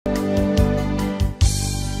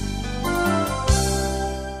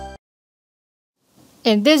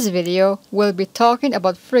In this video, we'll be talking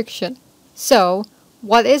about friction. So,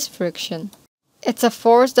 what is friction? It's a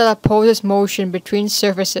force that opposes motion between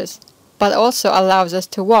surfaces, but also allows us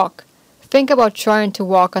to walk. Think about trying to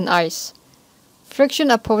walk on ice. Friction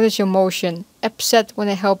opposes your motion, except when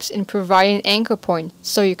it helps in providing an anchor point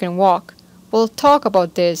so you can walk. We'll talk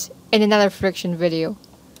about this in another friction video.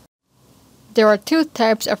 There are two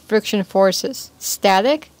types of friction forces,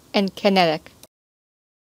 static and kinetic.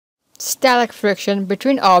 Static friction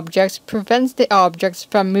between objects prevents the objects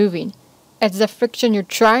from moving. It's the friction you're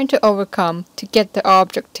trying to overcome to get the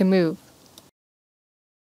object to move.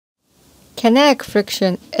 Kinetic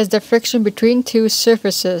friction is the friction between two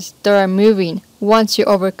surfaces that are moving once you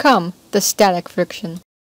overcome the static friction.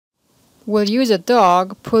 We'll use a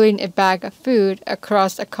dog pulling a bag of food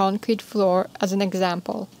across a concrete floor as an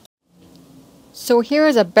example. So here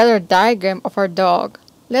is a better diagram of our dog.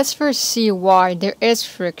 Let's first see why there is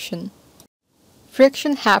friction.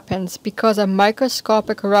 Friction happens because of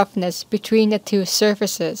microscopic roughness between the two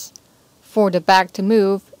surfaces. For the bag to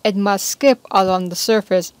move, it must skip along the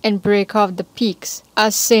surface and break off the peaks,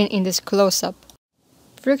 as seen in this close-up.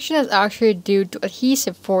 Friction is actually due to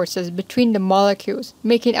adhesive forces between the molecules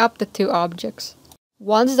making up the two objects.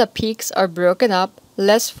 Once the peaks are broken up,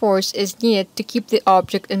 less force is needed to keep the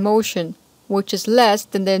object in motion, which is less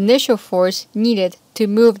than the initial force needed to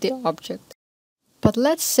move the object. But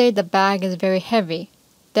let's say the bag is very heavy.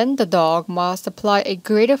 Then the dog must apply a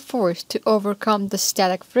greater force to overcome the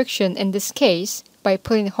static friction, in this case, by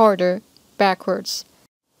pulling harder backwards.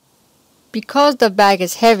 Because the bag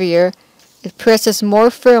is heavier, it presses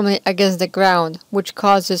more firmly against the ground, which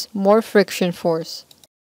causes more friction force.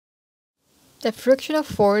 The frictional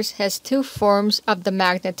force has two forms of the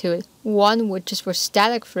magnitude, one which is for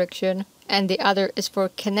static friction and the other is for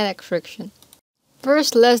kinetic friction.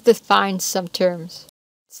 First, let's define some terms.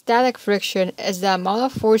 Static friction is the amount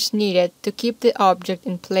of force needed to keep the object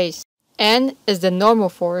in place. N is the normal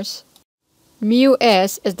force.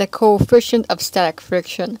 Μs is the coefficient of static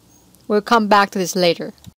friction. We'll come back to this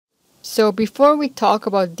later. So before we talk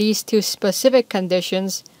about these two specific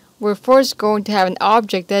conditions, we're first going to have an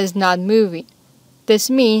object that is not moving. This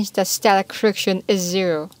means that static friction is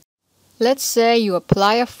zero. Let's say you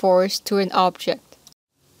apply a force to an object.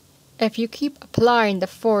 If you keep applying the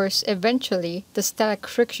force, eventually the static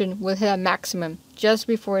friction will hit a maximum just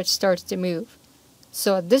before it starts to move.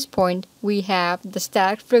 So at this point, we have the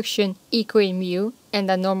static friction equaling mu and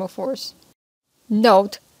the normal force.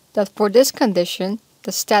 Note that for this condition,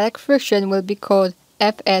 the static friction will be called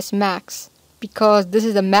Fs max, because this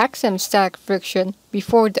is the maximum static friction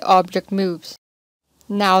before the object moves.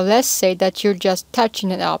 Now let's say that you're just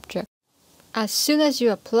touching an object. As soon as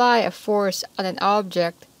you apply a force on an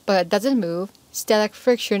object, but it doesn't move, static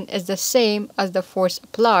friction is the same as the force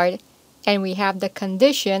applied, and we have the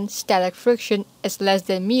condition static friction is less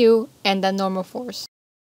than mu and the normal force.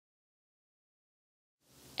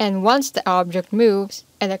 And once the object moves,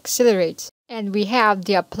 it accelerates, and we have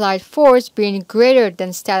the applied force being greater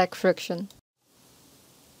than static friction.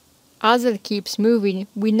 As it keeps moving,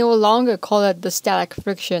 we no longer call it the static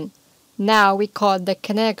friction. Now we call it the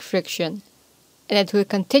kinetic friction, and it will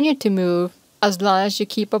continue to move as long as you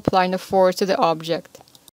keep applying the force to the object.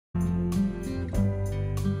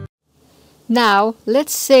 Now,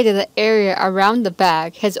 let's say that the area around the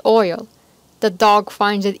bag has oil. The dog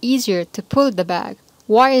finds it easier to pull the bag.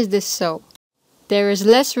 Why is this so? There is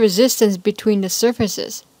less resistance between the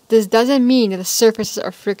surfaces. This doesn't mean that the surfaces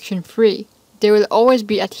are friction-free. There will always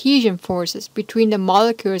be adhesion forces between the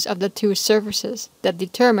molecules of the two surfaces that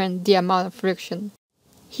determine the amount of friction.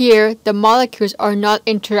 Here, the molecules are not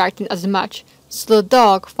interacting as much, so the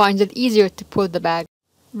dog finds it easier to pull the bag.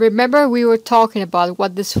 Remember we were talking about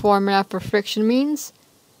what this formula for friction means?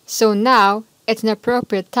 So now, it's an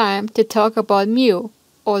appropriate time to talk about mu,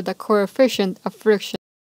 or the coefficient of friction.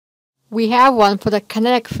 We have one for the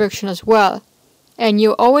kinetic friction as well, and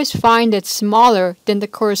you always find it smaller than the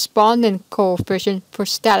corresponding coefficient for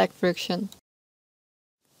static friction.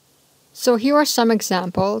 So here are some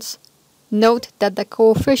examples. Note that the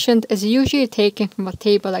coefficient is usually taken from a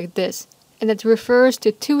table like this, and it refers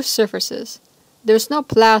to two surfaces. There's no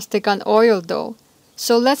plastic on oil though,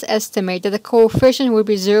 so let's estimate that the coefficient will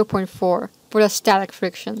be 0.4 for the static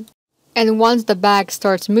friction. And once the bag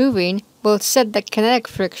starts moving, we'll set the kinetic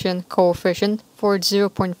friction coefficient for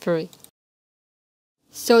 0.3.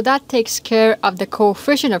 So that takes care of the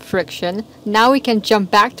coefficient of friction. Now we can jump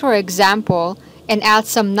back to our example and add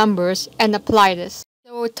some numbers and apply this.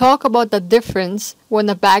 So we'll talk about the difference when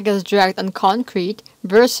a bag is dragged on concrete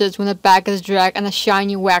versus when a bag is dragged on a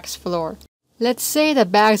shiny wax floor. Let's say the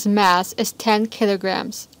bag's mass is 10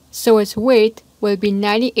 kilograms, so its weight will be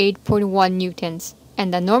 98.1 newtons,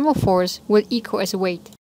 and the normal force will equal its weight.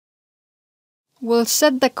 We'll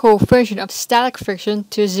set the coefficient of static friction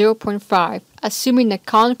to 0.5, assuming the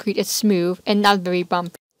concrete is smooth and not very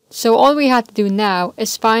bumpy. So all we have to do now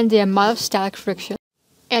is find the amount of static friction,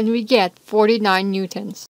 and we get 49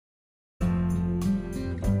 newtons.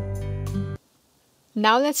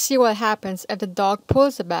 Now let's see what happens if the dog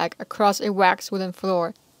pulls the bag across a waxed wooden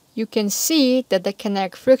floor. You can see that the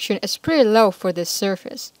kinetic friction is pretty low for this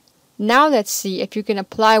surface. Now let's see if you can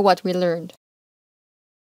apply what we learned.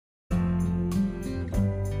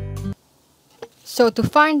 So to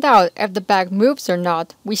find out if the bag moves or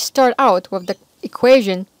not, we start out with the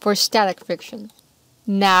equation for static friction.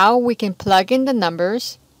 Now we can plug in the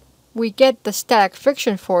numbers. We get the static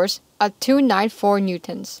friction force at 294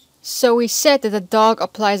 newtons. So we said that the dog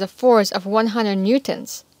applies a force of 100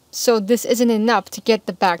 newtons. So this isn't enough to get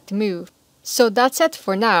the bag to move. So that's it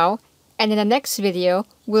for now, and in the next video,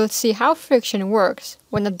 we'll see how friction works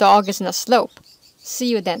when the dog is in a slope. See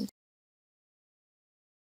you then.